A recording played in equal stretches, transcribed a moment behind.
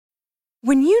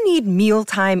When you need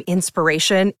mealtime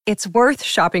inspiration, it's worth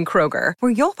shopping Kroger,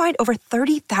 where you'll find over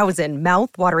 30,000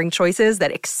 mouth-watering choices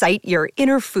that excite your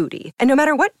inner foodie. And no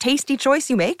matter what tasty choice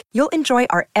you make, you'll enjoy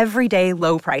our everyday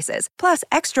low prices, plus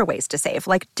extra ways to save,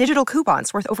 like digital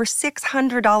coupons worth over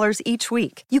 $600 each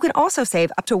week. You can also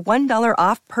save up to $1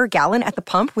 off per gallon at the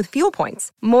pump with fuel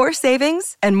points. More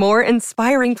savings and more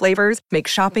inspiring flavors make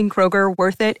shopping Kroger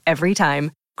worth it every time.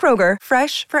 Kroger,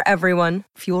 fresh for everyone.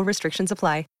 Fuel restrictions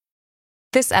apply.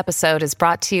 This episode is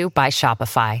brought to you by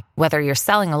Shopify. Whether you're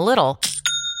selling a little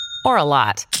or a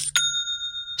lot,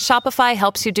 Shopify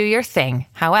helps you do your thing,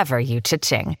 however you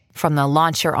cha-ching. From the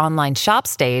launch your online shop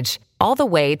stage, all the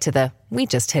way to the we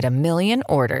just hit 1 million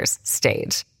orders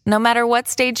stage. No matter what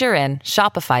stage you're in,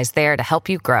 Shopify's there to help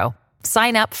you grow.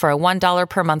 Sign up for a $1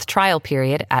 per month trial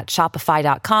period at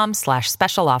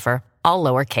shopify.com/special offer, all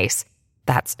lowercase.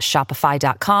 That's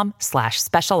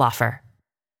shopify.com/special offer.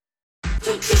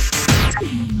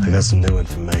 I got some new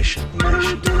information.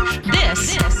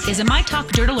 This is a My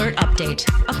Talk Dirt Alert update.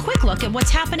 A quick look at what's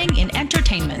happening in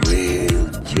entertainment. Real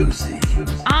juicy.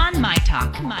 On My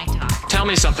Talk. Tell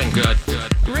me something good.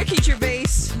 Ricky Gervais,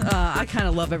 I kind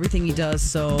of love everything he does,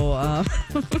 so I'm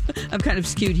kind of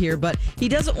skewed here, but he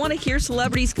doesn't want to hear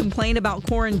celebrities complain about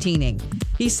quarantining.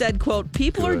 He said, quote,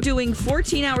 people are doing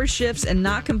 14-hour shifts and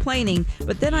not complaining,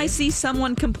 but then I see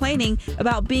someone complaining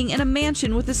about being in a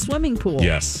mansion with a swimming pool.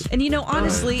 Yes. And,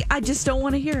 honestly, I just don't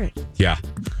want to hear it. Yeah.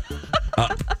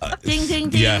 Ding, ding,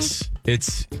 ding. Yes.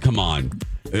 Come on.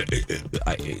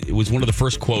 It was one of the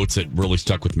first quotes that really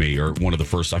stuck with me, or one of the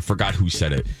first. I forgot who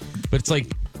said it, but it's like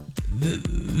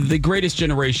the greatest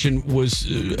generation was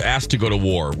asked to go to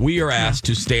war. We are asked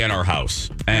to stay in our house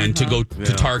and to go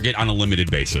to Target on a limited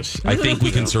basis. I think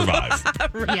we can survive.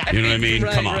 Right. You know what I mean?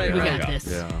 Right, Come on. right, We got this.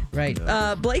 Yeah. Right.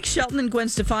 Blake Shelton and Gwen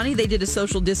Stefani, they did a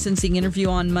social distancing interview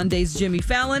on Monday's Jimmy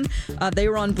Fallon. They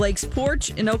were on Blake's porch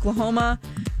in Oklahoma.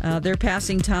 They're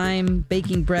passing time,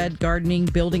 baking bread, gardening,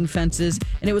 building fences,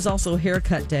 and it was also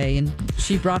haircut day, and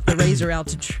she brought the razor out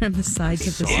to trim the sides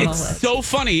of the mullet. It's so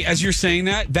funny as you're saying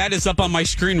that. That is up on my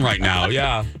screen right now.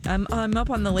 Yeah. I'm up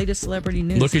on the latest celebrity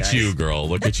news. Look at guys. you, girl.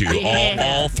 Look at you.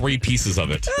 All 3 pieces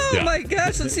of it. Oh my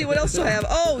gosh, let's see what else do I have.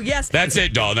 Oh, yes. That's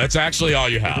it, doll. That's actually all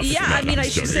you have. Yeah, No, I mean, I'm I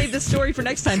should joking. save the story for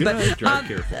next time. But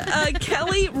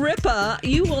Kelly Ripa,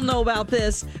 you will know about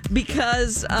this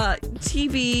because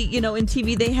TV, in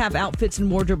TV they have outfits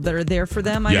and wardrobe that are there for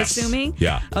them, I'm Yes. assuming.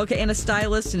 Yeah. Okay, and a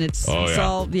stylist, and it's Oh, yeah.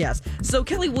 all, yes. So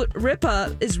Kelly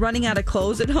Ripa is running out of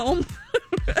clothes at home.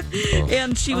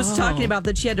 And she was talking about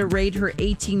that she had to raid her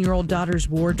 18-year-old daughter's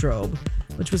wardrobe,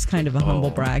 which was kind of a humble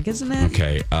brag, isn't it?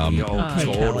 Okay.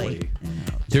 Kelly.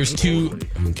 There's two.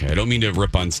 Okay, I don't mean to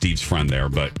rip on Steve's friend there,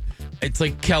 but it's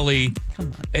like, Kelly,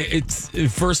 it's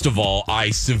first of all,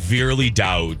 I severely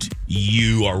doubt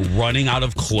you are running out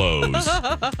of clothes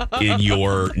in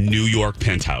your New York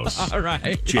penthouse. All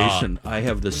right. Jason, I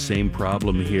have the same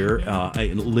problem here.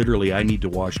 I need to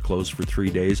wash clothes for 3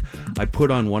 days. I put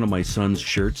on one of my son's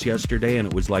shirts yesterday, and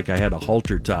it was like I had a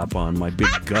halter top on. My big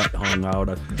gut hung out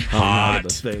of the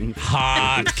thing.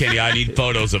 Hot. Kenny, I need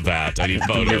photos of that. I need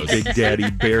photos. Big Daddy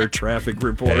Bear traffic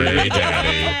report. Hey,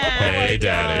 Daddy. Hey,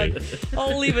 Daddy.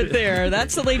 I'll leave it there.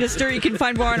 That's the latest story. You can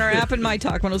find more on our app and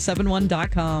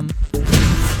mytalk1071.com.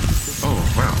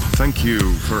 Oh, wow. Thank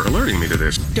you for alerting me to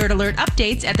this. Dirt Alert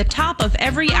updates at the top of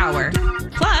every hour.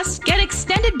 Plus, get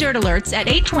extended Dirt Alerts at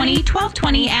 8:20,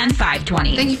 12:20, and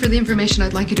 5:20. Thank you for the information.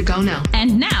 I'd like you to go now.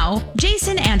 And now,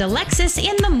 Jason and Alexis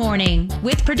in the morning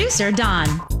with producer Don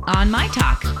on My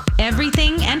Talk.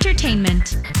 Everything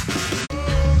entertainment.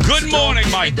 Good morning,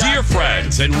 my dear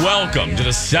friends, and welcome to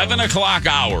the 7 o'clock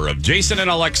hour of Jason and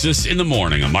Alexis in the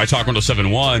morning on My Talk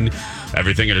 1071.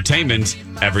 Everything entertainment,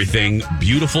 everything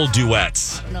beautiful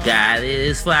duets. God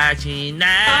is watching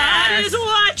us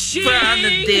from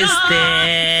the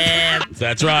distance.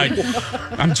 That's right.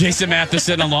 I'm Jason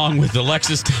Matheson along with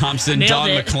Alexis Thompson, Nailed Don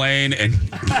it. McClain,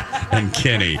 and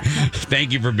Kenny.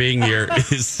 Thank you for being here.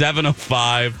 It is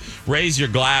 7:05. Raise your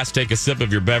glass, take a sip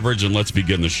of your beverage, and let's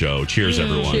begin the show. Cheers,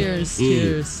 everyone. Cheers.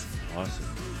 Cheers.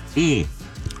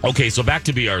 Okay, so back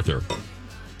to B. Arthur.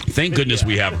 Thank goodness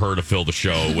we have her to fill the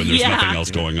show when there's nothing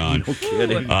else going on. No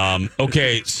kidding.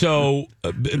 Okay, so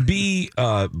B,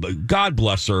 God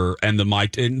bless her, and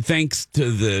and thanks to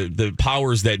the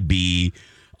powers that be.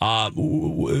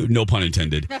 No pun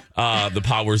intended. The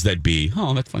powers that be.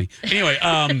 Oh, that's funny. Anyway,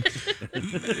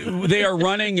 they are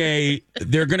running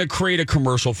they're going to create a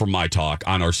commercial for My Talk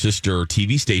on our sister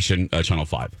TV station, Channel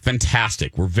 5.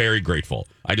 Fantastic. We're very grateful.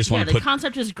 I just want to the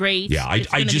concept is great. Yeah, it's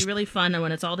going to be really fun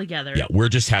when it's all together. Yeah, we're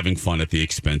just having fun at the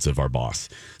expense of our boss.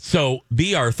 So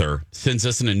B. Arthur sends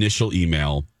us an initial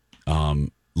email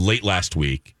late last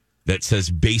week that says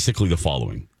basically the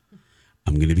following.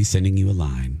 I'm going to be sending you a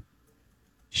line.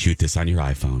 Shoot this on your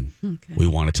iPhone. Okay. We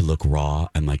want it to look raw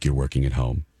and like you're working at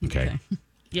home. Okay.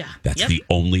 Yeah. That's the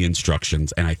only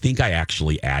instructions. And I think I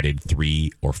actually added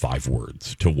 3 or 5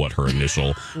 words to what her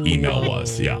initial email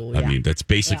was. Yeah. I mean, that's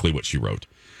basically what she wrote.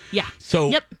 Yeah.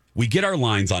 So we get our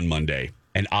lines on Monday.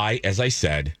 And as I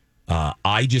said,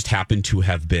 I just happened to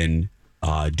have been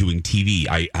doing TV.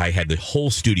 I had the whole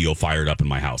studio fired up in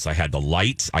my house. I had the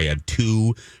lights. I had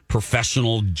 2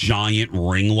 professional giant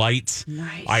ring lights.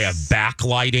 Nice. I have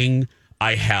backlighting.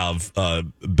 I have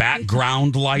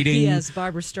background lighting. He has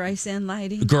Barbara Streisand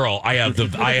lighting. Girl, I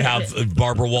have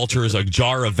Barbara Walters, a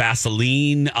jar of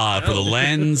Vaseline for the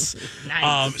lens.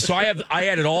 Nice. So I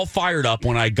had it all fired up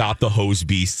when I got the Hose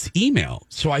Beasts email.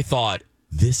 So I thought,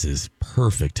 this is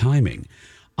perfect timing.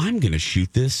 I'm going to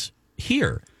shoot this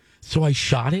here. So I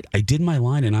shot it. I did my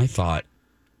line, and I thought,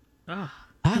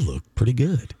 I look pretty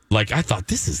good. Like, I thought,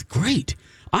 this is great.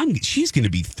 She's going to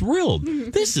be thrilled.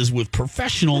 This is with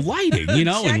professional lighting, you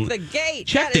know. Check the gate.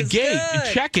 Check the gate.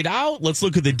 Check it out. Let's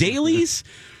look at the dailies.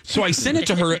 So I sent it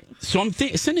to her. So I'm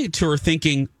sending it to her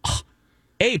thinking,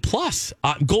 A+,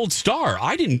 gold star.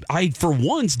 I for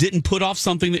once didn't put off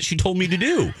something that she told me to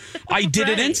do. I did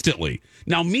it instantly.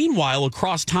 Now, meanwhile,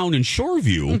 across town in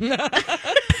Shoreview,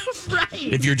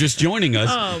 if you're just joining us,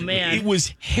 it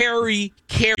was Harry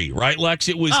Carey, right, Lex?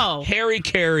 It was Harry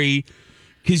Carey.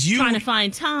 Because you trying to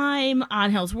find time,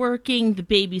 Angel's working, the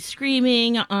baby's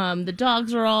screaming, the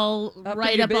dogs are all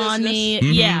right up on me.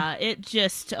 Mm-hmm. Yeah, it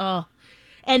just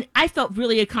and I felt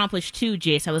really accomplished too,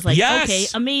 Jace. I was like, okay,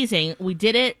 amazing. We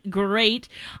did it. Great.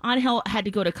 Angel had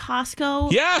to go to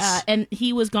Costco. Yes. And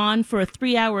he was gone for a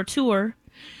 3-hour tour.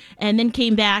 And then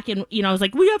came back and, I was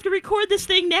like, we have to record this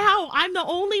thing now. I'm the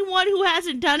only one who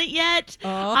hasn't done it yet.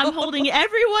 I'm holding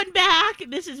everyone back.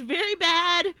 This is very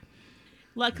bad.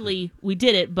 Luckily, we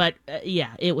did it, but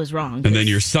it was wrong. And then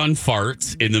your son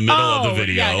farts in the middle of the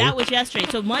video. Yeah, that was yesterday.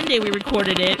 So Monday we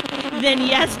recorded it. Then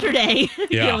yesterday,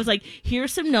 I was like,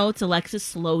 here's some notes. Alexis,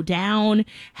 slow down,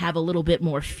 have a little bit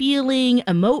more feeling,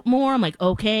 emote more. I'm like,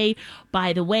 okay.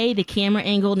 By the way, the camera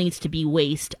angle needs to be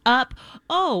waist up.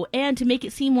 Oh, and to make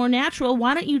it seem more natural,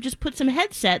 why don't you just put some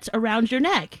headsets around your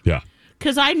neck? Yeah.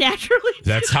 Because I naturally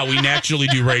That's how we naturally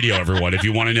do radio, everyone. If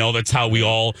you want to know, that's how we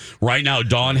all... Right now,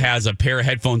 Dawn has a pair of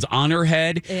headphones on her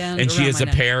head, and she has a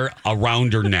pair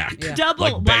around her neck. Double,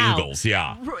 like bangles,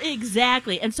 yeah.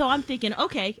 Exactly. And so I'm thinking,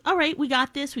 okay, all right, we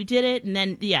got this, we did it. And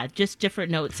then, just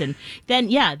different notes. And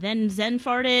then, then Zen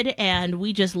farted, and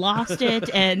we just lost it.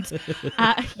 And,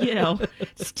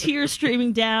 tears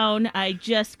streaming down. I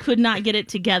just could not get it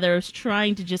together. I was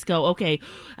trying to just go, okay,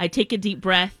 I take a deep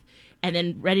breath. And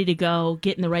then ready to go,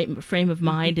 get in the right frame of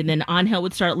mind, and then Angel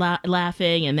would start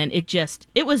laughing, and then it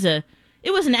was an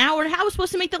hour. How I was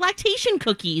supposed to make the lactation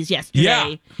cookies yesterday?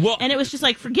 Yeah, well, and it was just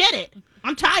like, forget it.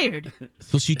 I'm tired.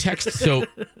 So she texts. So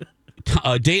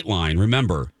Dateline.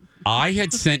 Remember, I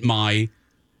had sent my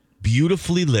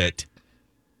beautifully lit,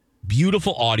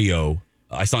 beautiful audio.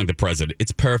 I sound like the president.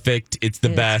 It's perfect. It's the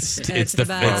best. It's the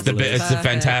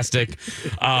fantastic.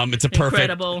 It's a perfect.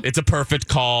 Incredible. It's a perfect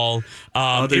call.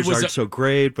 Others aren't so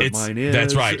great, but mine is.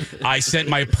 That's right. I sent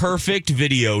my perfect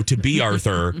video to B.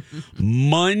 Arthur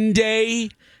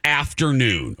Monday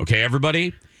afternoon. Okay,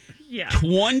 everybody. Yeah.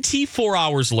 24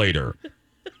 hours later.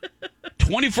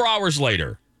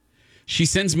 She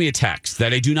sends me a text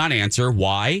that I do not answer.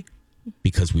 Why?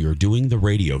 Because we are doing the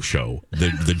radio show,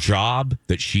 the job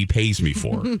that she pays me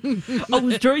for. Oh, it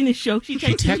was during the show she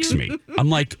texts me. I'm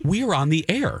like, we are on the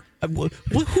air. Who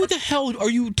the hell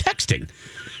are you texting?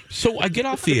 So I get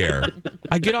off the air.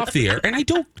 And I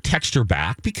don't text her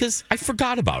back because I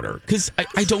forgot about her because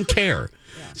I don't care.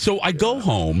 So I go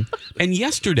home, and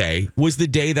yesterday was the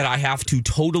day that I have to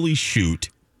totally shoot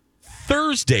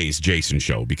Thursday's Jason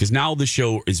show, because now the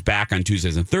show is back on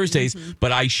Tuesdays and Thursdays,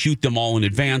 but I shoot them all in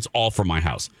advance, all from my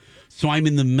house. So I'm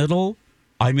in the middle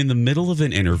of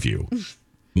an interview.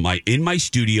 In my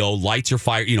studio, lights are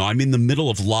fired. I'm in the middle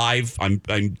of live. I'm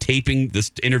taping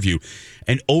this interview,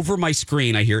 and over my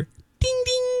screen I hear ding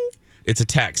ding. It's a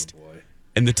text. Oh, boy.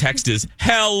 And the text is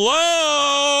hello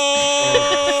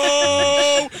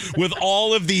with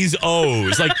all of these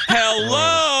O's, like hello.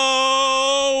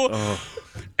 Oh.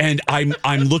 And I'm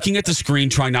looking at the screen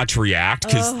trying not to react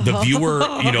because the viewer,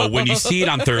 when you see it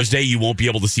on Thursday, you won't be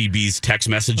able to see B's text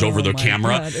message over the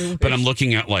camera. But I'm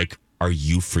looking at like, are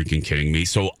you freaking kidding me?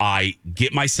 So I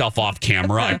get myself off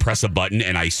camera. I press a button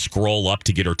and I scroll up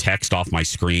to get her text off my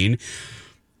screen.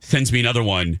 Sends me another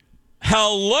one.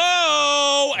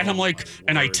 hello. And I'm like,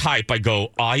 and I type, I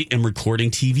go, I am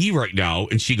recording TV right now.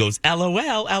 And she goes,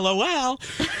 LOL, LOL.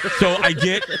 So I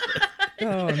get...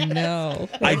 Oh, no.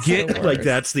 I get like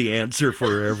that's the answer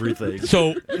for everything.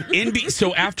 So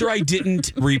so after I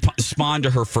didn't respond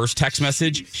to her first text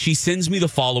message, she sends me the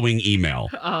following email.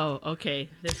 Oh, okay.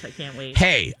 This I can't wait.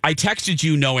 Hey, I texted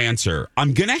you, no answer.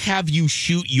 I'm going to have you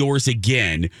shoot yours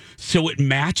again so it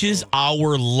matches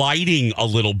our lighting a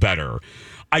little better.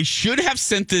 I should have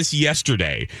sent this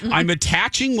yesterday. I'm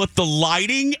attaching what the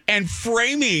lighting and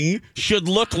framing should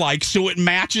look like so it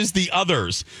matches the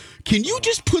others. Can you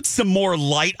just put some more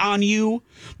light on you?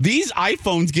 These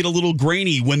iPhones get a little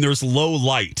grainy when there's low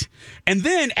light. And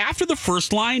then after the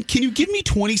first line, can you give me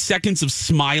 20 seconds of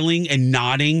smiling and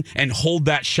nodding and hold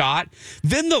that shot?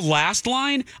 Then the last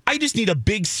line, I just need a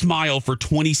big smile for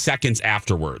 20 seconds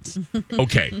afterwards.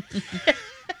 Okay.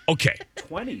 Okay.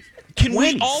 20. Can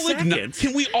we all acknowledge?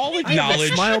 I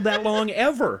haven't smiled that long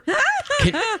ever.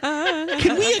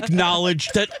 Can we acknowledge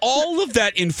that all of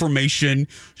that information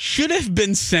should have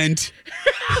been sent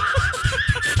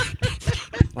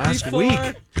last week?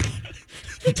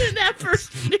 In that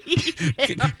first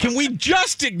meeting. Can we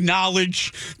just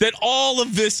acknowledge that all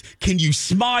of this? Can you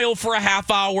smile for a half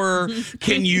hour?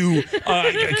 Can you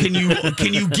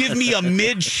give me a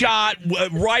mid shot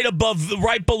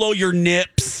right below your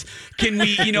nips? Can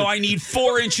we? I need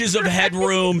 4 inches of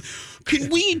headroom. Can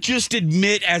we just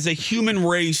admit as a human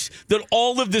race that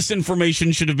all of this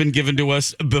information should have been given to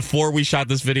us before we shot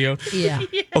this video? Yeah.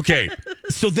 Okay.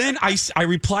 So then I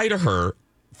reply to her.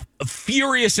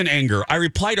 Furious in anger, I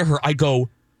reply to her. I go,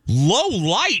 low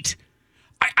light.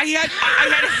 I had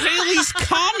Halley's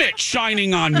Comet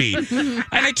shining on me, and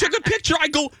I took a picture. I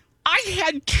go, I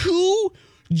had 2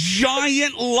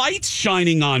 giant lights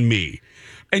shining on me,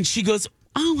 and she goes,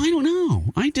 oh, I don't know.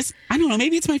 I don't know.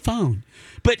 Maybe it's my phone,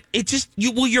 but it just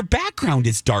your background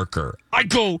is darker. I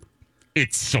go,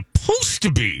 it's supposed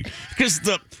to be because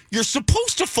you're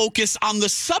supposed to focus on the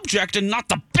subject and not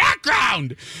the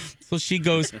background. So she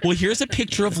goes, well, here's a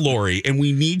picture of Lori, and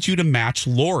we need you to match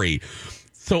Lori.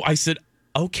 So I said,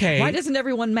 okay. Why doesn't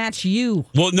everyone match you?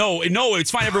 Well, no,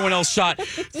 it's fine. Everyone else shot.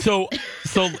 So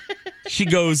she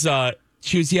goes,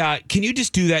 yeah, can you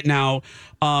just do that now?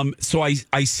 So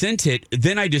I sent it.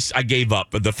 Then I gave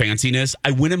up the fanciness.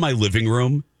 I went in my living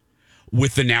room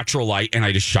with the natural light, and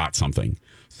I just shot something.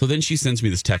 So then she sends me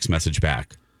this text message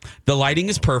back. The lighting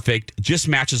is perfect, just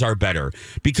matches our better.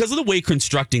 Because of the way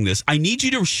constructing this, I need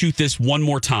you to shoot this one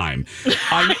more time. You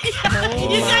got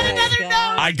another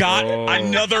note. I got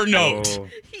another note.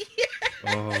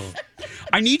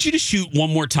 I need you to shoot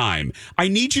one more time. I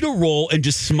need you to roll and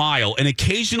just smile and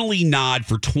occasionally nod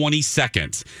for 20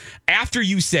 seconds. After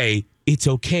you say, it's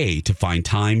okay to find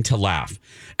time to laugh.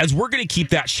 As we're going to keep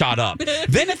that shot up.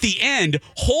 Then at the end,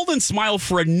 hold and smile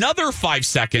for another 5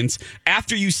 seconds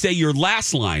after you say your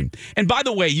last line. And by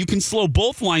the way, you can slow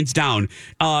both lines down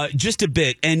just a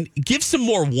bit and give some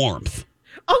more warmth.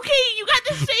 Okay, you got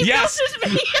the same notes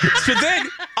as me. So then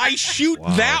I shoot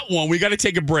that one. We got to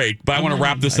take a break, but I want to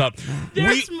wrap this up.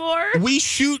 There's more.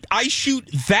 I shoot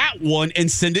that one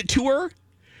and send it to her.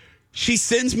 She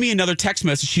sends me another text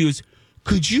message. She goes,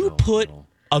 could you put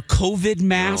a COVID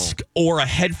mask or a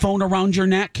headphone around your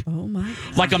neck? Oh, my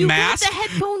God. Like a mask? You got the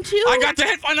headphone, too? I got the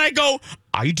headphone. And I go,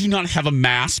 I do not have a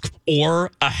mask or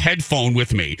a headphone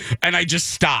with me. And I just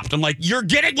stopped. I'm like, you're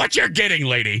getting what you're getting,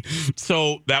 lady.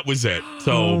 So that was it.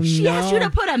 So she asked you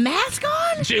to put a mask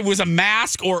on? It was a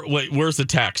mask or wait, where's the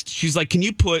text? She's like, can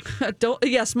you put...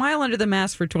 smile under the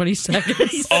mask for 20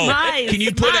 seconds. Can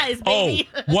you put it?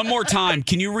 One more time.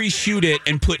 Can you reshoot it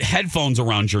and put headphones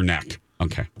around your neck?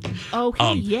 Okay.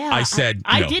 Okay, yeah. I said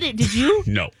I no. did it. Did you?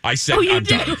 No. I said I'm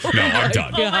done. No, I'm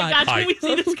done. Oh my God! Can we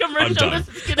see this commercial? I'm done. This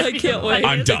is gonna be can't wait.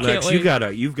 I'm done. Lex, you've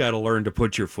got to learn to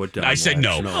put your foot down. I said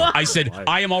Lex. no. I said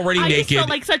I am already naked. I just felt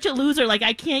like such a loser. Like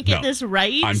I can't get this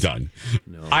right. I'm done.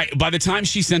 No. By the time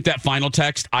she sent that final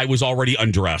text, I was already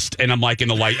undressed, and I'm like in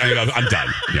the light. I'm done.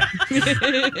 Yeah.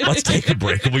 Let's take a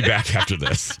break. We'll be back after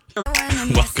this.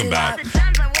 Welcome back,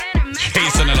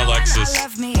 Jason and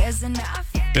Alexis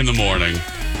in the morning.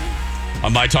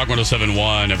 On My Talk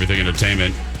 107.1, Everything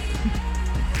Entertainment.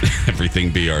 Everything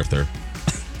B. Arthur.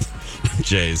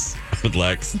 Jays with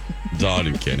Lex, Dawn,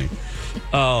 and Kenny.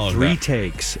 Oh, 3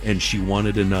 takes, and she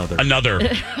wanted another.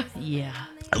 Yeah.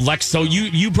 Lex, so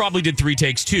you probably did 3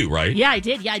 takes too, right? Yeah, I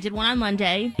did. Yeah, I did one on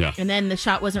Monday. Yeah. And then the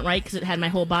shot wasn't right because it had my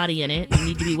whole body in it. You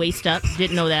need to be waist up.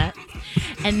 Didn't know that.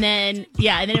 And then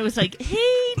it was like,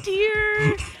 hey,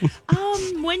 dear,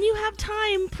 when you have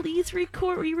time, please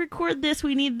re-record this.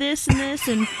 We need this and this.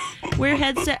 And wear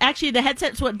headset. Actually, the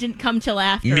headset's what didn't come till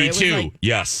after. Me it too. Was like,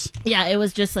 yes. Yeah, it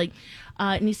was just like,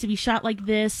 it needs to be shot like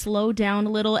this, slow down a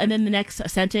little. And then the next I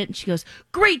sent it, and she goes,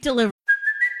 great delivery.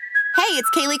 Hey, it's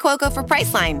Kaylee Cuoco for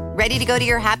Priceline. Ready to go to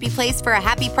your happy place for a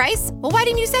happy price? Well, why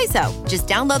didn't you say so? Just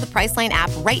download the Priceline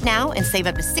app right now and save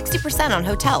up to 60% on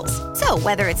hotels. So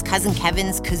whether it's Cousin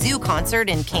Kevin's Kazoo Concert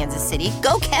in Kansas City,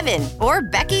 go Kevin, or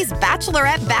Becky's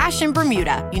Bachelorette Bash in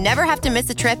Bermuda, you never have to miss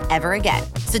a trip ever again.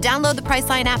 So download the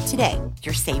Priceline app today.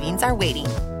 Your savings are waiting.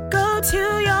 Go to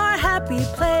your happy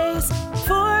place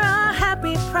for a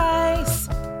happy price.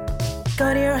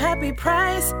 Go to your happy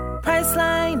price,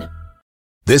 Priceline.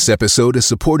 This episode is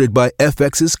supported by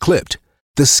FX's Clipped,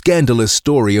 the scandalous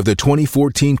story of the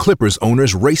 2014 Clippers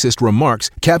owner's racist remarks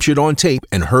captured on tape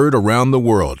and heard around the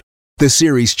world. The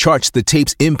series charts the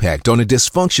tape's impact on a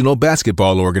dysfunctional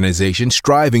basketball organization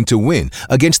striving to win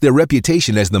against their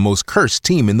reputation as the most cursed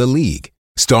team in the league.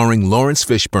 Starring Lawrence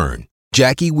Fishburne,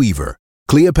 Jackie Weaver,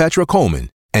 Cleopatra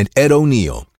Coleman, and Ed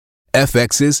O'Neill.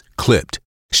 FX's Clipped,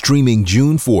 streaming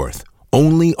June 4th,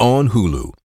 only on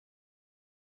Hulu.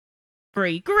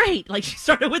 Great. Like, she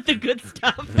started with the good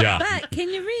stuff. Yeah. But can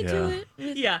you redo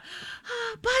it? Yeah.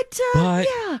 But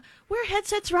wear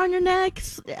headsets around your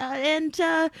necks and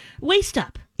waist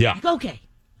up. Yeah. Okay.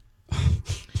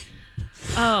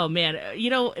 Oh, man.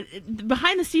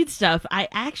 Behind the scenes stuff, I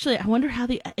wonder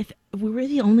if we were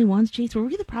the only ones, Chase. Were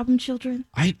we the problem children?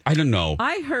 I don't know.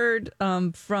 I heard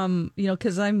from,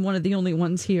 because I'm one of the only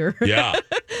ones here. Yeah.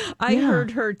 I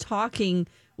heard her talking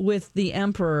with the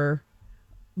emperor,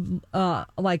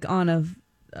 like on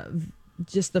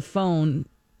just the phone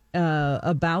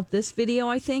about this video,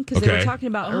 I think, because they were talking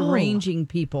about arranging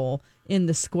people in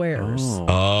the squares.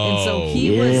 And so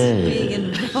he was being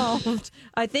involved.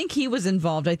 I think he was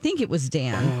involved. I think it was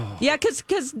Dan. Yeah,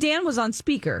 because Dan was on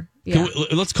speaker. Yeah.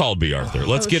 Let's call B. Arthur.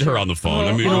 Let's get her on the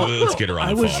phone. Let's get her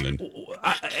on the phone.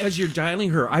 As you're dialing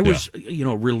her, I was,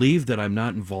 relieved that I'm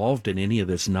not involved in any of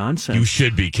this nonsense. You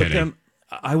should be, Kenny. But then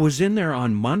I was in there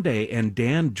on Monday, and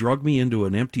Dan drugged me into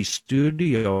an empty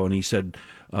studio, and he said,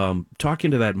 talk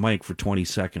into that mic for 20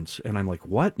 seconds. And I'm like,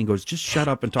 what? And he goes, just shut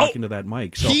up and talk into that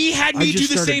mic. So he had me do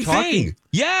the same thing.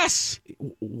 Yes.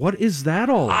 What is that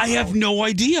all about? I have no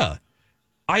idea.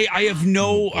 I have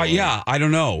no, I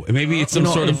don't know. Maybe it's some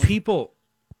sort of...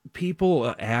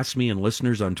 People ask me, and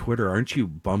listeners on Twitter, aren't you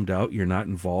bummed out you're not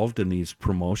involved in these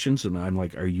promotions? And I'm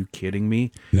like, are you kidding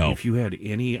me? No. If you had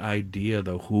any idea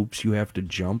the hoops you have to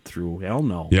jump through, hell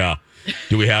no. Yeah.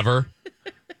 Do we have her?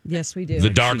 Yes, we do. The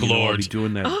Dark I'll Lord. be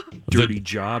doing that dirty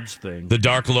jobs thing. The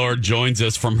Dark Lord joins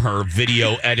us from her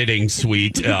video editing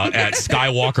suite at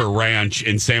Skywalker Ranch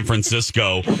in San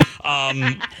Francisco.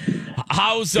 Good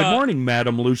morning,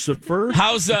 Madam Lucifer.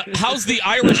 How's the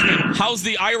Irishman? How's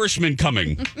the Irishman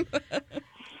coming?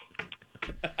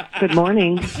 Good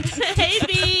morning. Hey,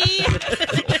 B.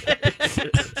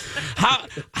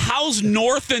 How's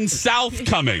North and South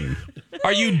coming?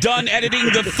 Are you done editing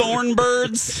the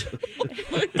Thornbirds?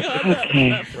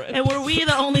 Okay. And were we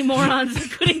the only morons that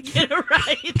couldn't get it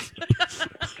right?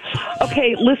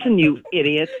 Okay, listen, you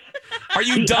idiots. Are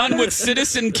you done with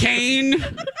Citizen Kane?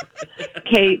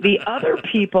 Okay, the other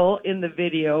people in the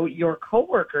video, your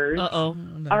coworkers,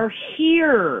 are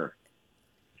here.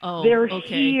 Oh, they're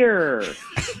here.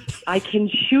 I can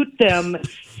shoot them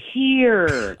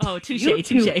here. Oh, touche, you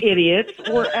two touche. idiots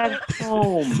were at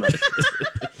home.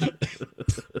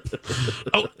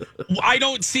 I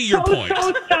don't see your point.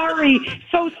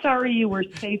 So sorry you were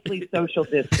safely social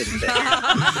distancing.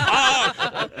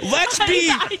 I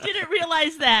didn't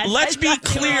realize that. Let's be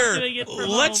clear,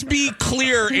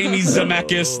 Amy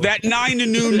Zemeckis. That 9 to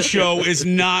noon show is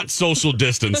not social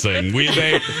distancing.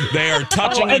 They are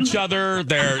touching each other.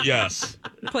 They're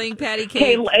playing patty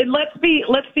cake. Okay, let's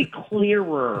be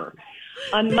clearer.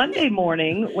 On Monday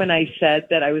morning, when I said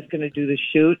that I was going to do the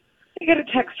shoot, I got a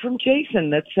text from Jason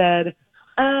that said,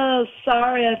 "Oh,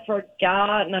 sorry, I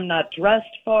forgot, and I'm not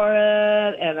dressed for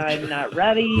it, and I'm not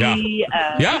ready.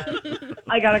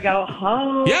 I gotta go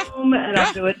home, and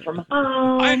I'll do it from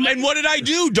home." And what did I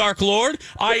do, Dark Lord?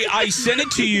 I sent it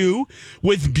to you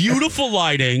with beautiful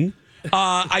lighting.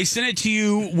 I sent it to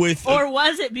you with... Or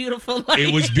was it beautiful lighting?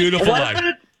 It was beautiful lighting.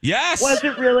 It? Yes. Was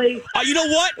it really? You know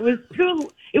what?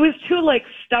 It was two like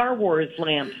Star Wars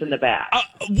lamps in the back.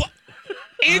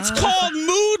 It's called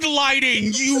mood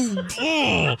lighting.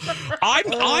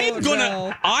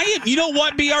 You know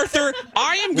what, B. Arthur?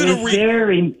 I am going to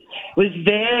was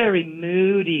very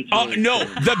moody. No,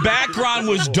 the background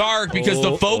was dark because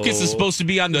the focus is supposed to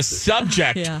be on the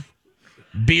subject.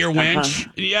 Beer Winch.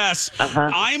 Yes.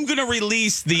 I'm going to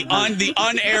release the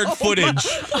unaired footage,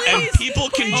 and people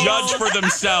can judge for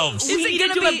themselves. Is it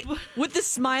going to be with the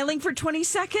smiling for 20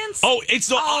 seconds? Oh, it's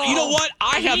you know what?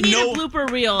 I have no blooper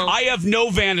reel. I have no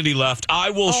vanity left.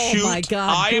 I will shoot. My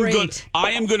God,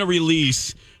 I am going to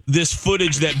release this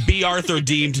footage that B. Arthur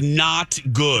deemed not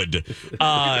good.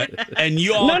 And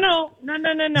you all No.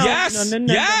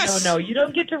 Yes. No. You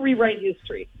don't get to rewrite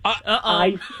history.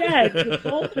 I said to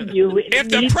both of you, if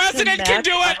the president can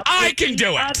do it, I can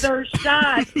do it. Other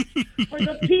shot for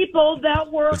the people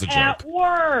that were at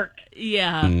work.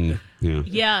 Yeah.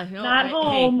 Yeah. No, Not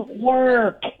home,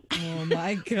 work. Oh,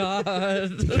 my God.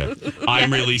 Okay.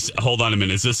 I'm released. Hold on a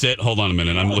minute. Is this it? Hold on a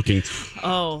minute. I'm looking.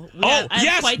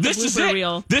 Yes. This is it.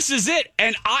 Reel. This is it.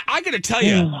 And I got to tell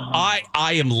you,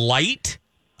 I am light.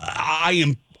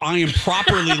 I am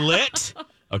properly lit.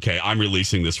 Okay, I'm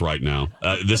releasing this right now.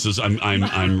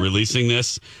 I'm releasing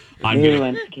this. I'm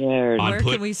scared. Where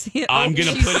can we see it? I'm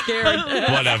gonna she's put scared.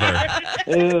 Whatever.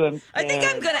 Ooh, I'm scared. I think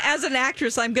I'm gonna, as an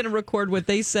actress, I'm gonna record what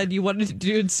they said you wanted to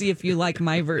do and see if you like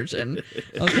my version.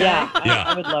 Okay. Yeah,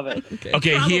 I would love it.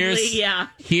 Okay, Probably, here is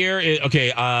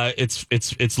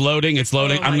it's loading. It's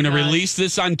loading. I'm gonna release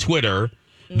this on Twitter.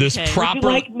 This proper. Would you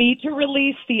like me to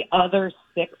release the other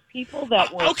 6 people that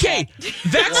were work on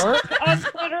Twitter?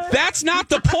 That's not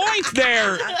the point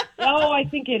there. No, I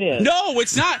think it is. No,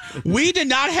 it's not. We did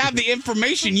not have the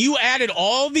information. You added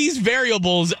all these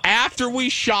variables after we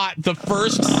shot the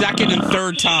first, second, and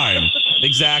third time.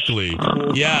 Exactly.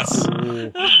 Yes.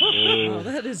 Oh,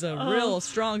 that is a real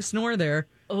strong snore there.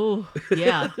 Oh,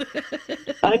 yeah.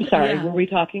 I'm sorry. Were we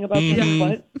talking about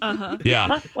what?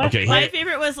 Yeah. Okay. My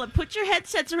favorite was put your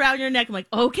headsets around your neck. I'm like,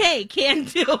 okay, can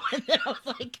do. And then I was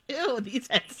like, ew, these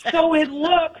headsets. So it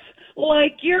looks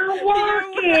like you're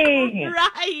working.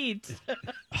 Right.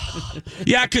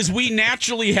 Yeah, because we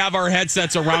naturally have our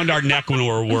headsets around our neck when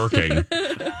we're working.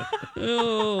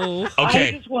 Oh. Okay.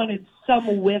 I just wanted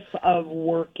some whiff of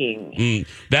working.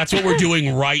 That's what we're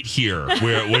doing right here.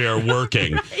 We are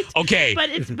working. Right. Okay.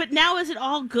 But now is it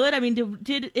all good? I mean,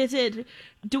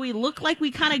 do we look like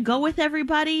we kind of go with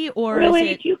everybody, or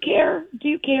really? Is it... Do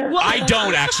you care? Well, I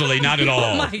don't actually, not at all.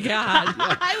 Oh my God!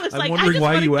 I'm wondering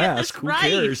why you ask. Who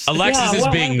cares? Alexis is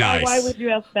being nice. Why would you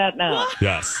ask that now?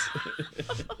 Yes.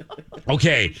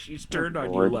 Okay. She's turned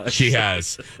on you, Lex. She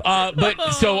has.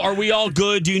 But so, are we all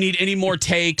good? Do you need any more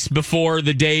takes before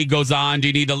the day goes on? Do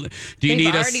you need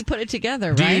us? Already put it together,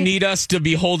 right? Do you need us to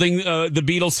be holding the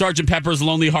Beatles, Sgt. Pepper's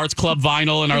Lonely Hearts Club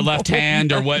vinyl in our left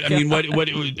hand, or what? I mean, what?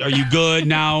 Are you good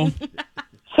now?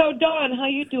 So, Dawn, how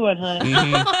you doing, hon?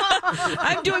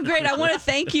 I'm doing great. I want to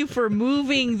thank you for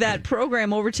moving that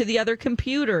program over to the other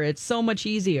computer. It's so much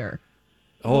easier.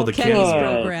 Oh, the Kenny's Kenny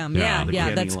program.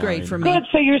 Yeah, that's great for me. Good.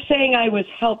 So you're saying I was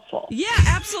helpful? Yeah,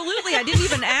 absolutely. I didn't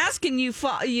even ask, and you.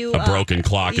 A broken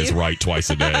clock is right twice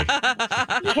a day.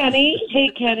 Kenny,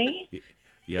 hey Kenny.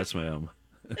 Yes, ma'am.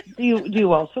 Do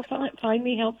you also find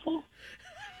me helpful?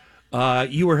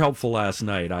 You were helpful last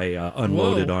night. I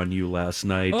unloaded on you last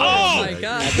night. Oh my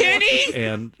God, Kenny!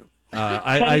 And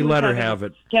I let her have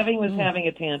it. Kevin was having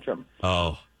a tantrum.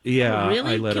 Oh, yeah.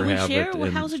 Really? I let Can her we have share? it.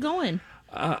 Well, how's it going?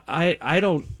 I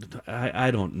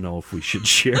don't know if we should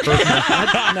share or not.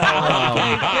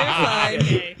 fine.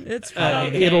 It's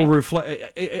fine. It'll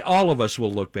reflect. All of us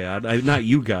will look bad. Not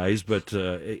you guys, but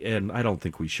and I don't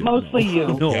think we should. Mostly you.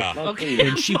 No. Yeah. Okay.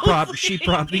 And she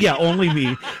propped. Yeah, only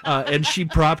me. And she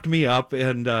propped me up,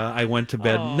 and I went to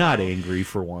bed not angry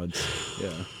for once. Yeah.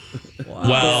 Wow.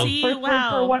 Well,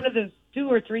 For one of the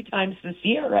 2 or 3 times this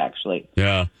year, actually.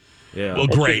 yeah. Yeah. Well,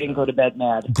 She great. didn't go to bed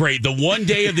mad. Great. The one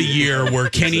day of the year where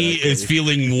Kenny is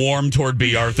feeling warm toward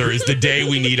B. Arthur is the day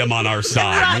we need him on our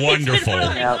side. Wonderful.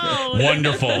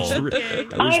 Wonderful.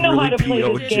 I know how to play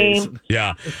this game. Jason.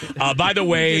 Yeah. By the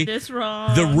way, Did this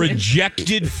wrong. the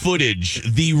rejected footage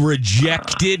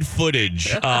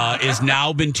is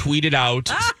now been tweeted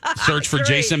out. Search for Great.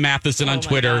 Jason Matheson on my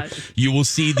Twitter. gosh. You will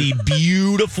see the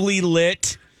beautifully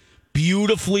lit,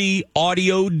 beautifully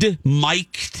audioed,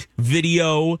 mic'd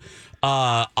video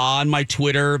on my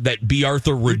Twitter that B.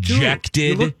 Arthur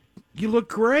rejected. You look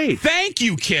great. Thank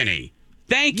you, Kenny.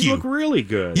 Thank You you. look really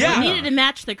good. Yeah. We needed to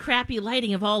match the crappy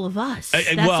lighting of all of us.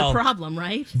 That's well, the problem,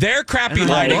 right? Their crappy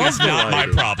And I lighting love is the not my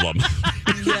lighting. problem.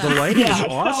 The lighting is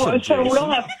awesome. So Jason.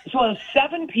 we'll have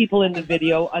 7 people in the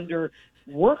video under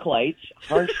work lights,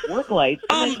 harsh work lights,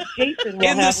 and then Jason will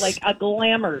in have this- like a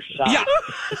glamour shot. Yeah.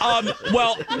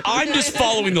 Well, I'm just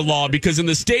following the law because in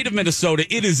the state of Minnesota,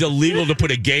 it is illegal to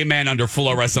put a gay man under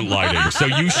fluorescent lighting. So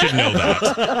you should know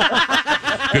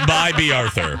that. Goodbye, B.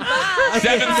 Arthur.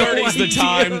 7:30 is the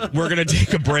time. We're going to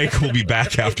take a break. We'll be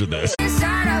back after this.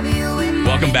 Inside of you in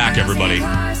Welcome back, everybody.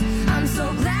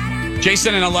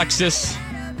 Jason and Alexis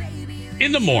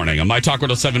in the morning on My Talk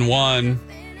 1071.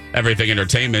 Everything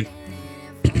entertainment.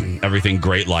 Everything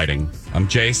great lighting. I'm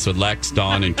Jace with Lex,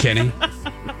 Dawn, and Kenny.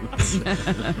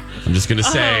 I'm just going to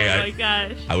say, my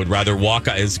gosh. I would rather walk,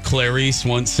 as Clarice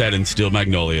once said in Steel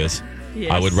Magnolias,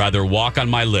 Yes. I would rather walk on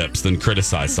my lips than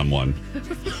criticize someone.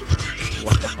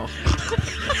 Wow.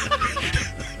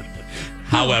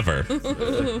 However,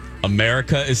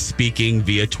 America is speaking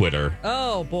via Twitter.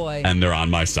 Oh, boy. And they're on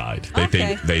my side.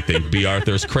 They think B.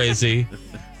 Arthur's crazy.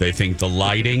 They think the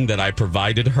lighting that I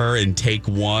provided her in take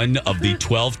 1 of the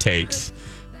 12 takes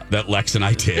that Lex and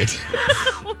I did.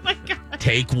 Oh my God.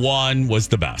 Take 1 was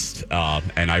the best.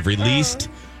 And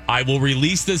I will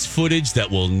release this footage that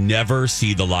will never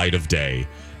see the light of day.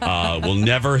 Will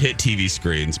never hit TV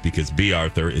screens because B.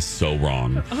 Arthur is so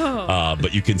wrong.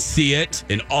 But you can see it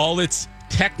in all its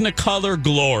Technicolor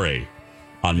glory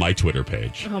on my Twitter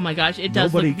page. Oh my gosh, it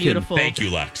does Nobody look beautiful. Thank you,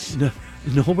 Lex.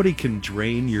 Nobody can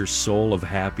drain your soul of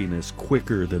happiness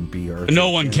quicker than B. Arthur. No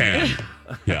one can.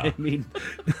 Yeah. I mean,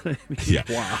 Yeah.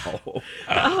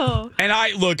 wow. And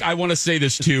I want to say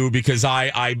this too, because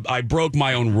I broke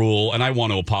my own rule and I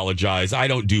want to apologize. I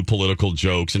don't do political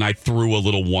jokes, and I threw a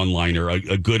little one-liner,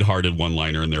 a good-hearted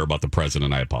one-liner in there about the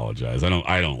president. I apologize. I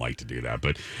don't like to do that,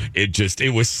 but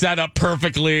it was set up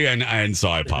perfectly, and so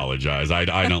I apologize.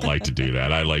 I don't like to do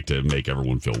that. I like to make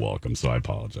everyone feel welcome, so I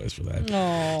apologize for that.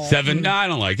 Aww. 7, no, I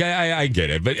don't like. I get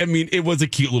it, but I mean, it was a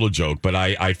cute little joke, but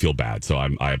I feel bad, so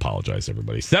I apologize, everybody.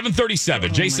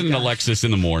 7:37, Jason and Alexis in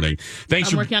the morning. I'm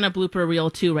working on a blooper reel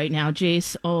too right now,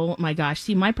 Jace. Oh my gosh.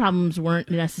 See, my problems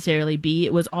weren't necessarily B.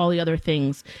 It was all the other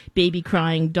things. Baby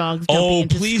crying, dogs jumping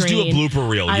into please screen. do a blooper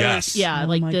reel. Yes. The Angel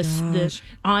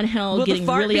Will the getting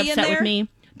fart really be in upset with there? me.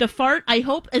 The fart, I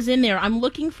hope, is in there. I'm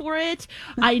looking for it.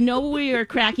 I know we are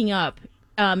cracking up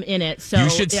in it. So you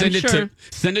should send I'm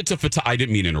it to I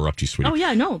didn't mean to interrupt you, sweetie. Oh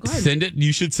yeah, no, go ahead.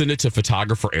 You should send it to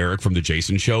photographer Eric from the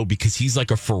Jason Show, because he's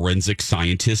like a forensic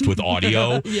scientist with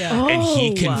audio. Yeah. And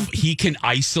he can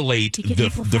isolate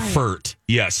the furt.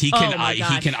 Yes, he can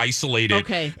he can isolate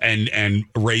it and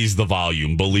raise the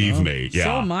volume, believe me. Yeah.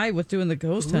 So am I with doing the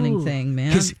ghost hunting thing,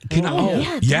 man.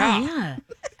 Yeah.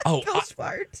 Oh, ghost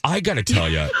fart. I got to tell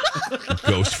you,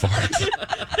 ghost fart.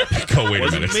 Go, wait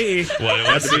a minute. Me. What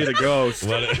Had to be the ghost.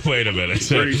 Wait a minute.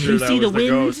 Pretty sure that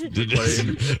was the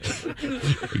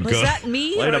ghost. Was that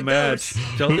me? Light or a match.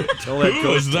 Tell that Who ghost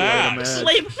was to that? light a match.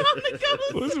 Blame it on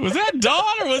the ghost. Was that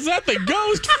Dawn, or was that the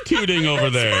ghost tooting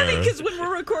over there? Because when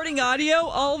we're recording audio,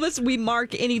 all of us, we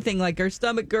mark anything like our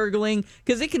stomach gurgling,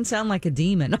 because it can sound like a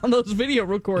demon on those video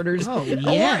recorders. Oh,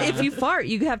 yeah. Or if you fart,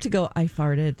 you have to go, I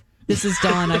farted. This is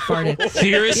Dawn, I farted.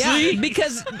 Seriously? Yeah,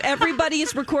 because everybody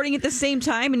is recording at the same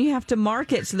time, and you have to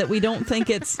mark it so that we don't think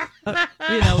it's,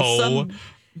 some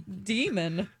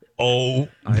demon. Oh,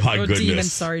 my Or goodness. demon,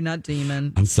 sorry, not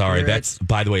demon. I'm sorry. Spirits. That's,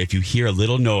 by the way, if you hear a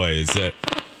little noise,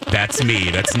 that's me.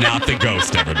 That's not the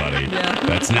ghost, everybody. Yeah.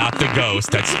 That's not the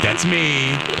ghost. That's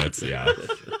me.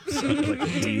 Sounds like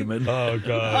a demon. Oh,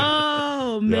 God.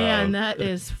 Oh man, that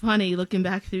is funny looking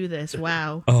back through this.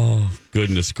 Wow. Oh,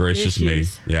 goodness gracious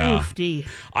Issues. me. Yeah. Oofdy.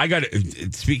 I got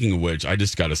to, speaking of which, I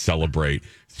just got to celebrate.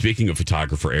 Speaking of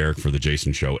photographer Eric for the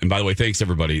Jason Show. And by the way, thanks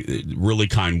everybody. Really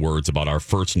kind words about our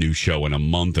first new show in a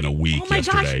month and a week Oh my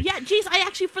yesterday. gosh. Yeah, geez, I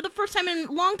actually, for the first time in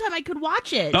a long time, I could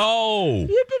watch it. Oh.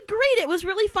 You did great. It was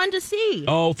really fun to see.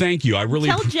 Oh, thank you. I really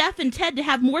Tell Jeff and Ted to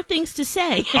have more things to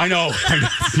say. I know. I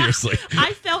Seriously.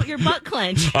 felt your butt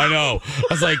clench. I know. I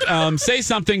was like, say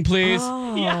something, please.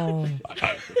 Oh. Yeah.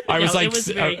 I was No, like, it was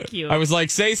very cute. I was like,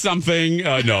 say something.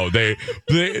 No,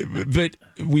 but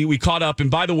we caught up.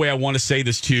 And by the way, I want to say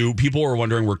this too. People were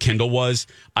wondering where Kendall was.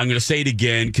 I'm going to say it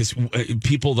again because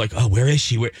people like, oh, where is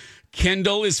she?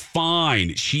 Kendall is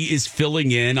fine. She is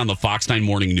filling in on the Fox 9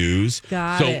 Morning News.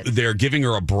 Got it. They're giving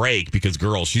her a break because,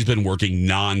 girl, she's been working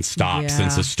nonstop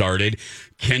since it started.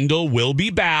 Kendall will be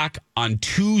back on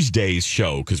Tuesday's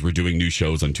show because we're doing new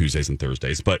shows on Tuesdays and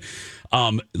Thursdays. But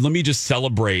let me just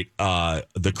celebrate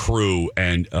the crew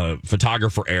and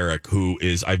photographer Eric, who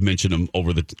is, I've mentioned him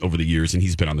over the years, and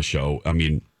he's been on the show. I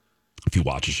mean, if you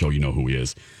watch the show, you know who he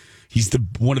is. He's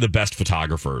one of the best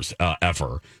photographers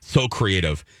ever. So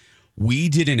creative. I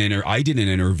did an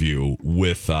interview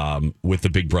with the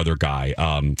Big Brother guy,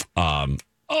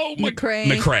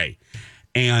 McCrae,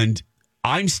 and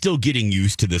I'm still getting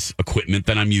used to this equipment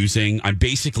that I'm using. I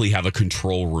basically have a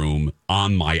control room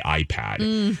on my iPad,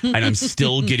 and I'm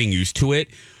still getting used to it.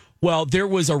 Well, there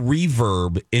was a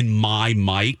reverb in my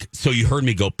mic, so you heard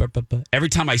me go, bah, bah, bah. Every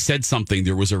time I said something,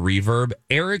 there was a reverb.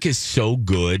 Eric is so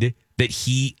good that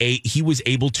he was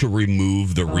able to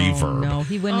remove the reverb. No,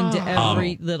 he went into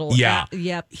every little.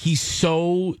 Yep. He's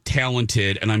so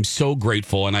talented, and I'm so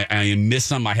grateful. And I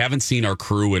miss him. I haven't seen our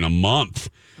crew in a month.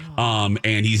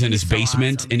 And he's in his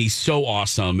basement, and he's so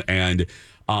awesome. And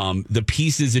the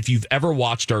pieces, if you've ever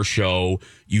watched our show,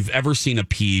 you've ever seen a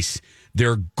piece,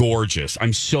 they're gorgeous.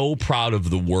 I'm so proud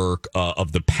of the work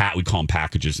of we call them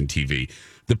packages in TV.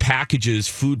 The packages,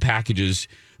 food packages,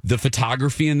 the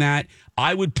photography in that.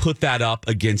 I would put that up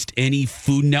against any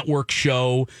Food Network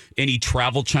show, any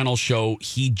Travel Channel show.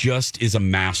 He just is a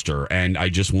master. And I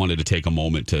just wanted to take a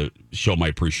moment to show my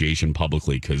appreciation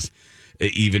publicly, because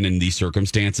even in these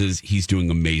circumstances, he's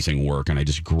doing amazing work, and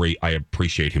I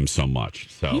appreciate him so much.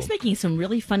 So he's making some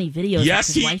really funny videos yes,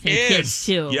 with his wife and kids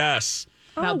too. Yes.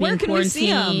 About where being can we see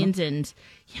 'em? quarantined, and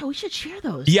we should share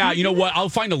those. Yeah, you know what? I'll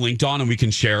find a link, Dawn, and we can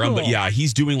share them. But yeah,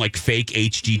 he's doing like fake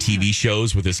HGTV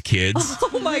shows with his kids.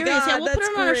 Oh my God, yeah, we'll that's put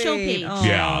him on our show great. page.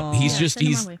 Yeah,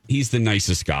 he's the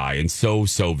nicest guy, and so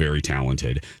very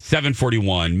talented.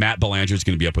 7:41. Matt Belanger is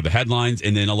going to be up with the headlines,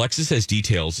 and then Alexis has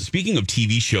details. Speaking of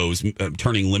TV shows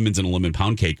turning lemons in a lemon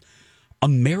pound cake,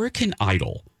 American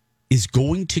Idol is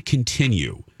going to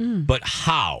continue, but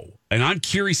how? And I'm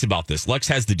curious about this. Lex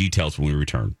has the details when we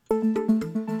return.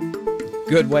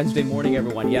 Good Wednesday morning,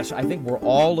 everyone. Yes, I think we're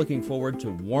all looking forward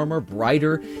to warmer,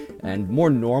 brighter, and more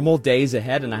normal days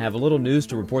ahead. And I have a little news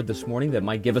to report this morning that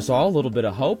might give us all a little bit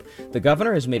of hope. The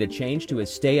governor has made a change to his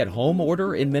stay-at-home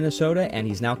order in Minnesota, and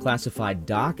he's now classified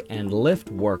dock and lift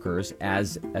workers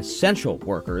as essential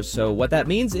workers. So what that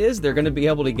means is they're going to be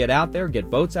able to get out there, get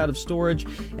boats out of storage,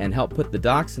 and help put the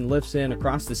docks and lifts in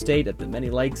across the state at the many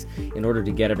lakes in order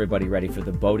to get everybody ready for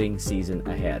the boating season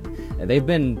ahead. And they've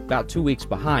been about 2 weeks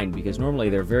behind because normally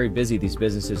they're very busy, these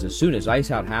businesses, as soon as ice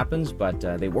out happens, but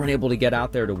they weren't able to get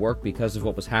out there to work because of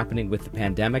what was happening with the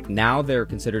pandemic. Now they're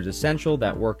considered essential.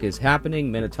 That work is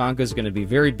happening. Minnetonka is going to be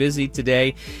very busy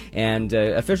today, and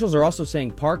officials are also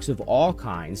saying parks of all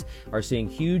kinds are seeing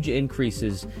huge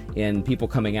increases in people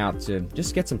coming out to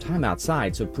just get some time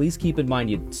outside. So please keep in mind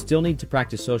you still need to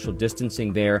practice social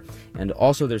distancing there. And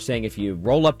also they're saying if you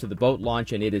roll up to the boat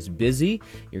launch and it is busy,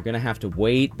 you're going to have to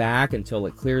wait back until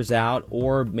it clears out,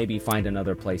 or maybe find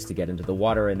another place to get into the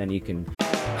water, and then you can...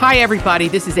 Hi, everybody.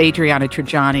 This is Adriana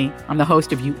Trajani. I'm the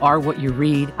host of You Are What You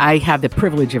Read. I have the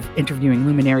privilege of interviewing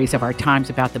luminaries of our times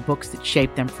about the books that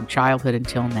shaped them from childhood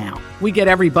until now. We get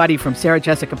everybody from Sarah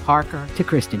Jessica Parker to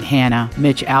Kristen Hanna,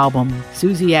 Mitch Albom,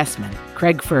 Susie Essman,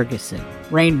 Craig Ferguson,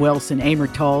 Rainn Wilson, Amor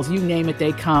Tolls, you name it,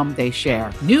 they come, they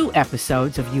share. New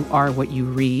episodes of You Are What You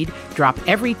Read drop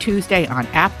every Tuesday on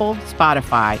Apple,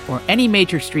 Spotify, or any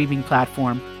major streaming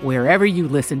platform wherever you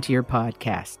listen to your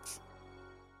podcasts.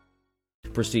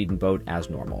 Proceed and vote as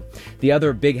normal. The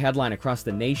other big headline across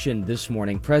the nation this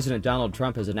morning, President Donald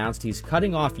Trump has announced he's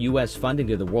cutting off U.S. funding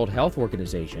to the World Health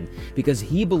Organization because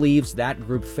he believes that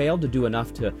group failed to do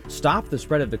enough to stop the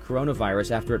spread of the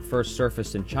coronavirus after it first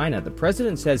surfaced in China. The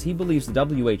president says he believes the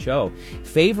WHO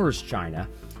favors China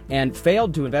and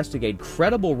failed to investigate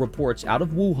credible reports out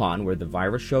of Wuhan, where the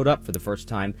virus showed up for the first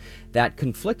time, that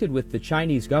conflicted with the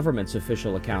Chinese government's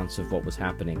official accounts of what was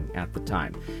happening at the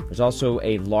time. There's also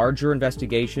a larger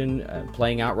investigation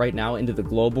playing out right now into the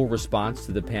global response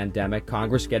to the pandemic,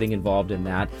 Congress getting involved in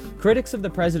that. Critics of the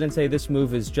president say this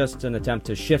move is just an attempt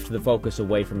to shift the focus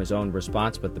away from his own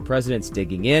response, but the president's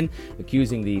digging in,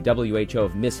 accusing the WHO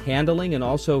of mishandling and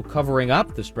also covering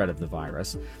up the spread of the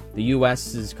virus. The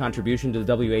U.S.'s contribution to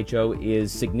the WHO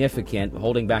is significant.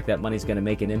 Holding back that money is going to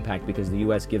make an impact because the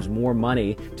U.S. gives more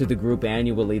money to the group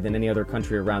annually than any other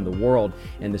country around the world.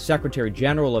 And the Secretary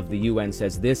General of the UN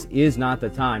says this is not the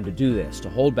time to do this, to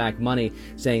hold back money,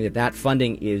 saying that that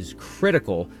funding is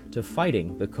critical to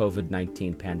fighting the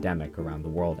COVID-19 pandemic around the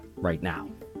world right now.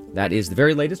 That is the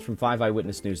very latest from 5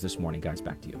 Eyewitness News this morning. Guys,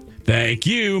 back to you. Thank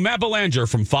you, Matt Belanger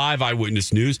from 5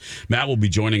 Eyewitness News. Matt will be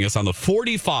joining us on the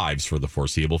 45s for the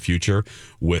foreseeable future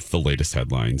with the latest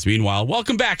headlines. Meanwhile,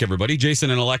 welcome back, everybody.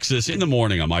 Jason and Alexis in the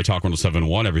morning on My Talk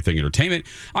 107.1, Everything Entertainment.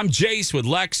 I'm Jace with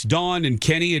Lex, Dawn, and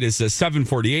Kenny. It is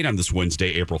 7:48 on this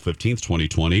Wednesday, April 15th,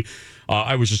 2020.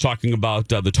 I was just talking about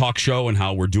the talk show and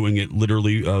how we're doing it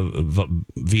literally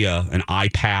via an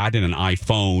iPad and an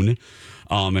iPhone.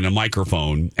 And a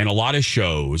microphone, and a lot of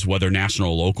shows, whether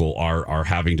national or local, are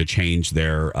having to change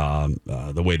their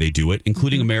the way they do it,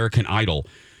 including American Idol.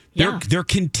 They're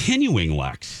continuing,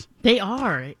 Lex. They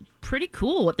are. Pretty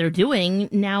cool what they're doing.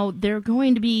 Now they're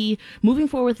going to be moving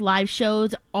forward with live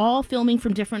shows, all filming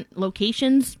from different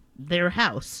locations, their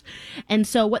house. And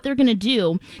so what they're going to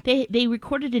do, they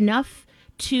recorded enough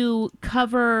to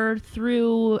cover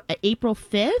through April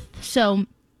 5th. So,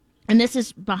 and this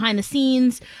is behind the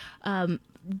scenes.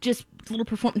 just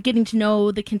getting to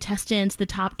know the contestants, the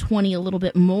top 20 a little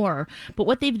bit more. But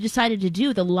what they've decided to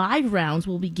do, the live rounds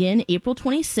will begin April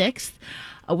 26th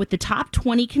with the top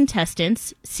 20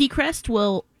 contestants. Seacrest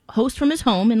will host from his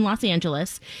home in Los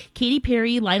Angeles. Katy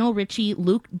Perry, Lionel Richie,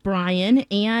 Luke Bryan,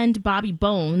 and Bobby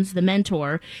Bones, the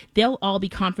mentor, they'll all be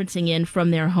conferencing in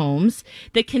from their homes.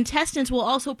 The contestants will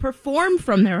also perform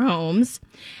from their homes.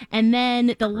 And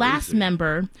then the last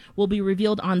member will be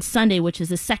revealed on Sunday, which is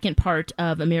the second part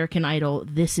of American Idol,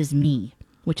 This Is Me,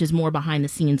 which is more behind the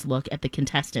scenes look at the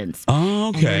contestants. Oh,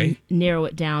 okay. And then narrow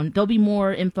it down. There'll be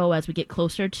more info as we get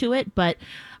closer to it, but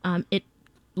it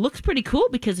looks pretty cool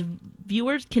because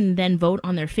viewers can then vote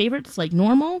on their favorites like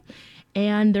normal,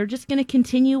 and they're just going to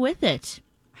continue with it.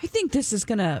 I think this is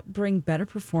going to bring better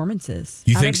performances.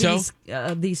 You think so?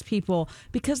 These people,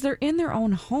 because they're in their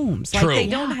own homes. True. Like they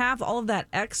don't have all of that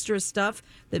extra stuff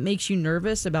that makes you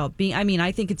nervous about being. I mean,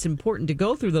 I think it's important to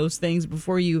go through those things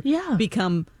before you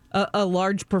become a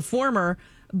large performer,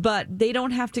 but they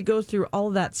don't have to go through all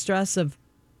of that stress of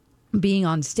being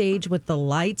on stage with the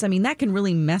lights. I mean, that can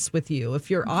really mess with you if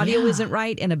your audio isn't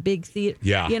right in a big theater.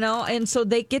 Yeah. You know, and so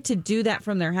they get to do that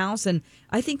from their house. And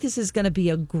I think this is going to be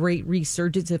a great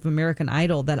resurgence of American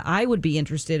Idol that I would be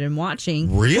interested in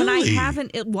watching. Really? When I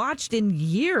haven't watched in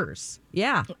years.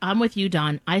 Yeah. I'm with you,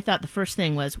 Don. I thought the first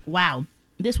thing was, wow,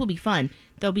 this will be fun.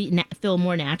 They'll be feel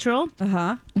more natural.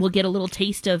 We'll get a little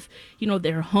taste of,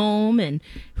 their home, and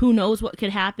who knows what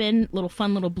could happen. Little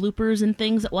fun little bloopers and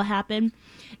things that will happen.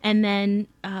 And then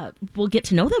we'll get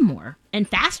to know them more and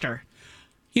faster.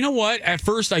 You know what? At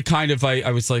first, I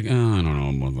was like, oh, I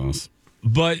don't know about this.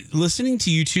 But listening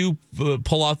to you two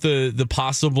pull out the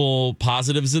possible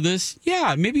positives of this,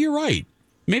 yeah, maybe you're right.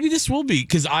 Maybe this will be,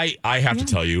 because I have to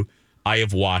tell you, I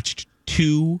have watched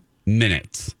 2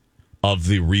 minutes of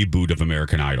the reboot of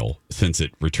American Idol since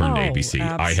it returned to ABC.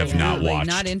 Absolutely. I have not watched.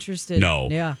 Not interested. No.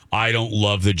 Yeah. I don't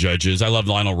love the judges. I love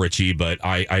Lionel Richie, but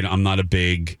I'm not a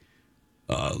big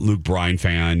Luke Bryan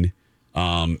fan.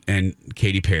 And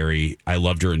Katy Perry, I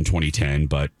loved her in 2010,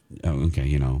 but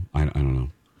okay, I don't know.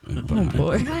 Oh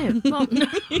boy!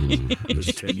 It was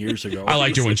 10 years ago. I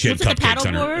liked her when she had cupcakes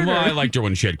on her. paddleboard, Well, I liked her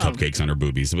when she had cupcakes on her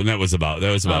boobies. But that was about.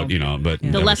 But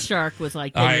The Left Shark was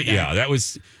like, that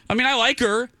was. I mean, I like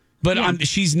her, but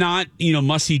she's not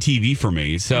must see TV for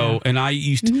me. So, and I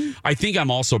used. To, I think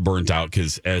I'm also burnt out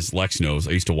because, as Lex knows,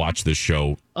 I used to watch this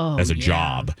show as a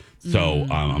job. So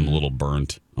I'm a little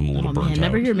burnt. I'm a little burnt out.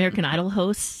 Remember your American Idol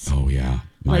hosts? Oh yeah,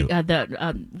 Like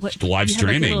the live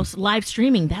streaming. Live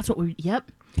streaming. That's what we.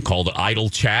 Yep. Called Idle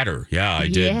Chatter. Yeah, I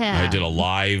did. Yeah. I did a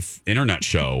live internet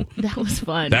show. That was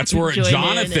fun. That's where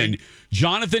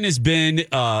Jonathan has been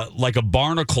like a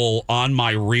barnacle on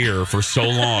my rear for so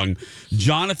long.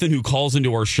 Jonathan, who calls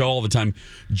into our show all the time,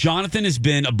 Jonathan has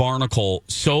been a barnacle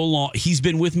so long. He's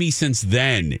been with me since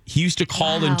then. He used to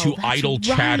call into Idle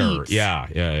Chatter.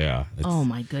 Yeah. Oh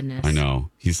my goodness. I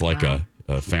know. He's like a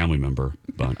family member,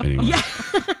 but anyway.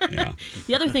 Yeah.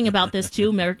 The other thing about this too,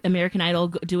 American Idol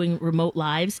doing remote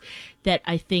lives, that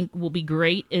I think will be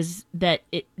great is that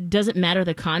it doesn't matter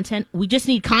the content. We just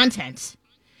need content.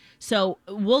 So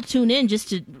we'll tune in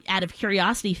just out of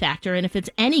curiosity factor, and if it's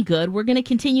any good, we're going to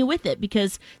continue with it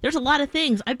because there's a lot of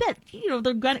things. I bet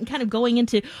they're kind of going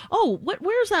into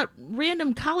where's that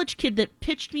random college kid that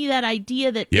pitched me that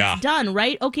idea that it's done,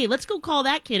 right? Okay, let's go call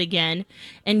that kid again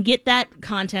and get that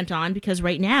content on because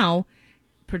right now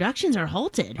productions are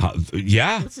halted.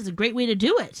 This is a great way to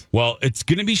do it. Well, it's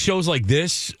going to be shows like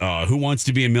this. Who Wants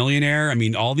to Be a Millionaire? I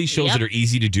mean, all these shows that are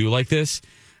easy to do like this.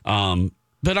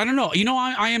 But I don't know.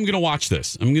 I am going to watch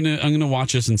this. I'm going to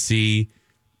watch this and see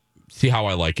how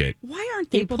I like it. Why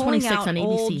aren't they pulling out on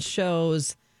old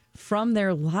shows from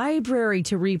their library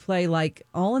to replay, like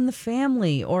All in the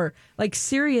Family or like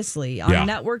seriously on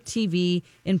network TV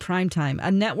in primetime?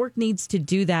 A network needs to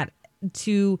do that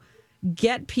to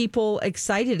get people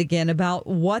excited again about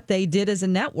what they did as a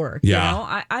network.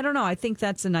 Yeah. I don't know. I think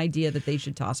that's an idea that they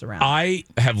should toss around. I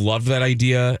have loved that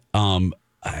idea.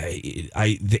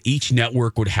 Each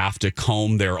network would have to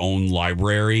comb their own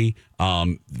library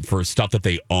for stuff that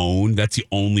they own. That's the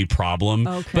only problem.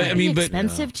 Okay. But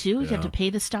expensive too. You have to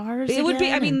pay the stars. It would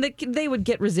be. I mean, they would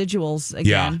get residuals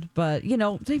again. But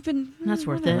they've been. That's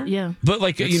worth it. Yeah. But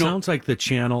it sounds like the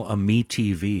channel a Me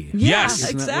TV. Yes,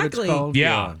 Isn't exactly. That what it's called?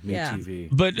 Yeah, Me TV.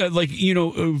 But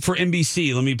for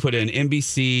NBC, let me put in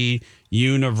NBC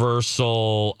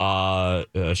Universal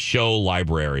show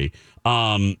library.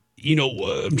 I'm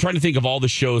trying to think of all the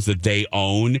shows that they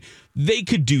own. They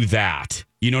could do that.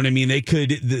 You know what I mean? They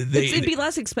could. It'd be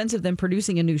less expensive than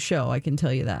producing a new show. I can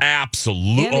tell you that.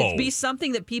 Absolutely. And it'd be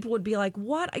something that people would be like,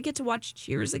 "What? I get to watch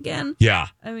Cheers again?" Yeah.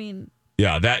 I mean,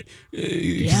 Yeah, that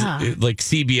like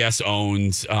CBS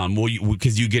owns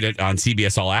because you get it on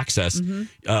CBS All Access.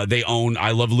 They own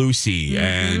I Love Lucy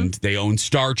and they own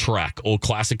Star Trek, old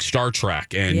classic Star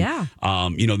Trek, and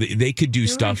they could do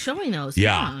stuff showing those.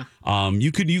 Yeah.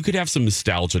 You could have some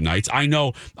nostalgia nights. I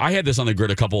know I had this on the grid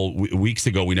a couple weeks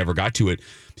ago. We never got to it.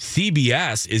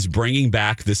 CBS is bringing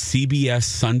back the CBS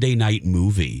Sunday Night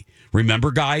Movie.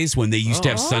 Remember, guys, when they used to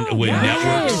have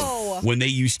networks. When they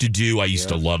used to do, I used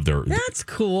to love their. That's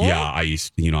cool. Yeah,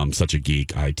 I'm such a geek.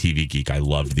 TV geek. I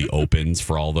loved the opens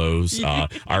for all those.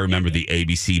 I remember the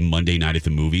ABC Monday Night at the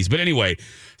Movies. But anyway,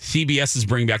 CBS is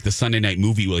bringing back the Sunday Night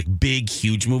Movie. Like big,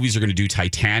 huge movies. They're going to do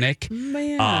Titanic.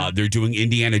 They're doing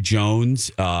Indiana Jones,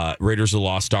 Raiders of the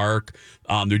Lost Ark.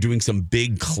 They're doing some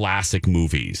big classic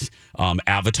movies.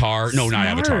 Avatar. No, not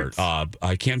Avatar.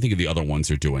 I can't think of the other ones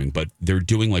they're doing, but they're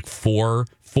doing like four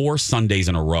Sundays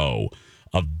in a row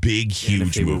of big,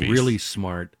 huge movies. Were really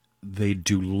smart. They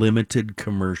do limited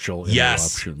commercial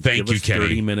interruptions. Thank you,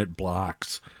 Kenny. 30-minute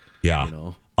blocks. Yeah.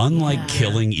 Unlike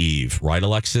Killing Eve, right,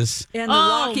 Alexis? And The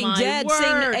Walking Dead,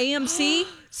 same AMC.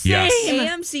 Yes.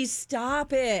 AMC,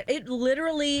 stop it. It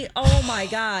literally, oh my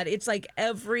God. It's like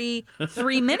every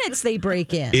 3 minutes they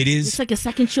break in. It's like a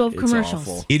second show of commercials.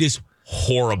 Awful. It is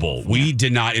horrible. We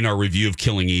did not, in our review of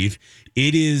Killing Eve,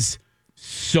 it is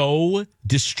so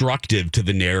destructive to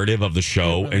the narrative of the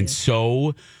show, and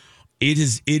so it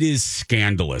is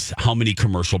scandalous how many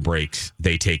commercial breaks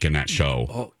they take in that show.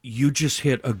 Oh, you just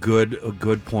hit a good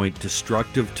point.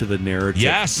 Destructive to the narrative.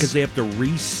 Yes, because they have to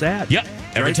reset. Yep,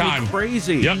 every time.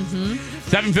 Crazy. Yep.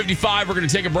 7:55. We're going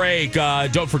to take a break.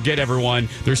 Don't forget, everyone.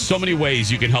 There's so many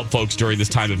ways you can help folks during this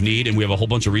time of need, and we have a whole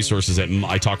bunch of resources at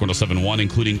iTalk 107.1,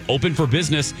 including Open for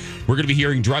Business. We're going to be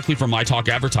hearing directly from iTalk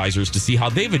advertisers to see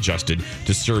how they've adjusted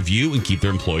to serve you and keep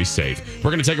their employees safe. We're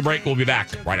going to take a break. We'll be back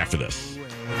right after this.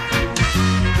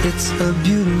 It's a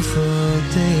beautiful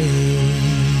day.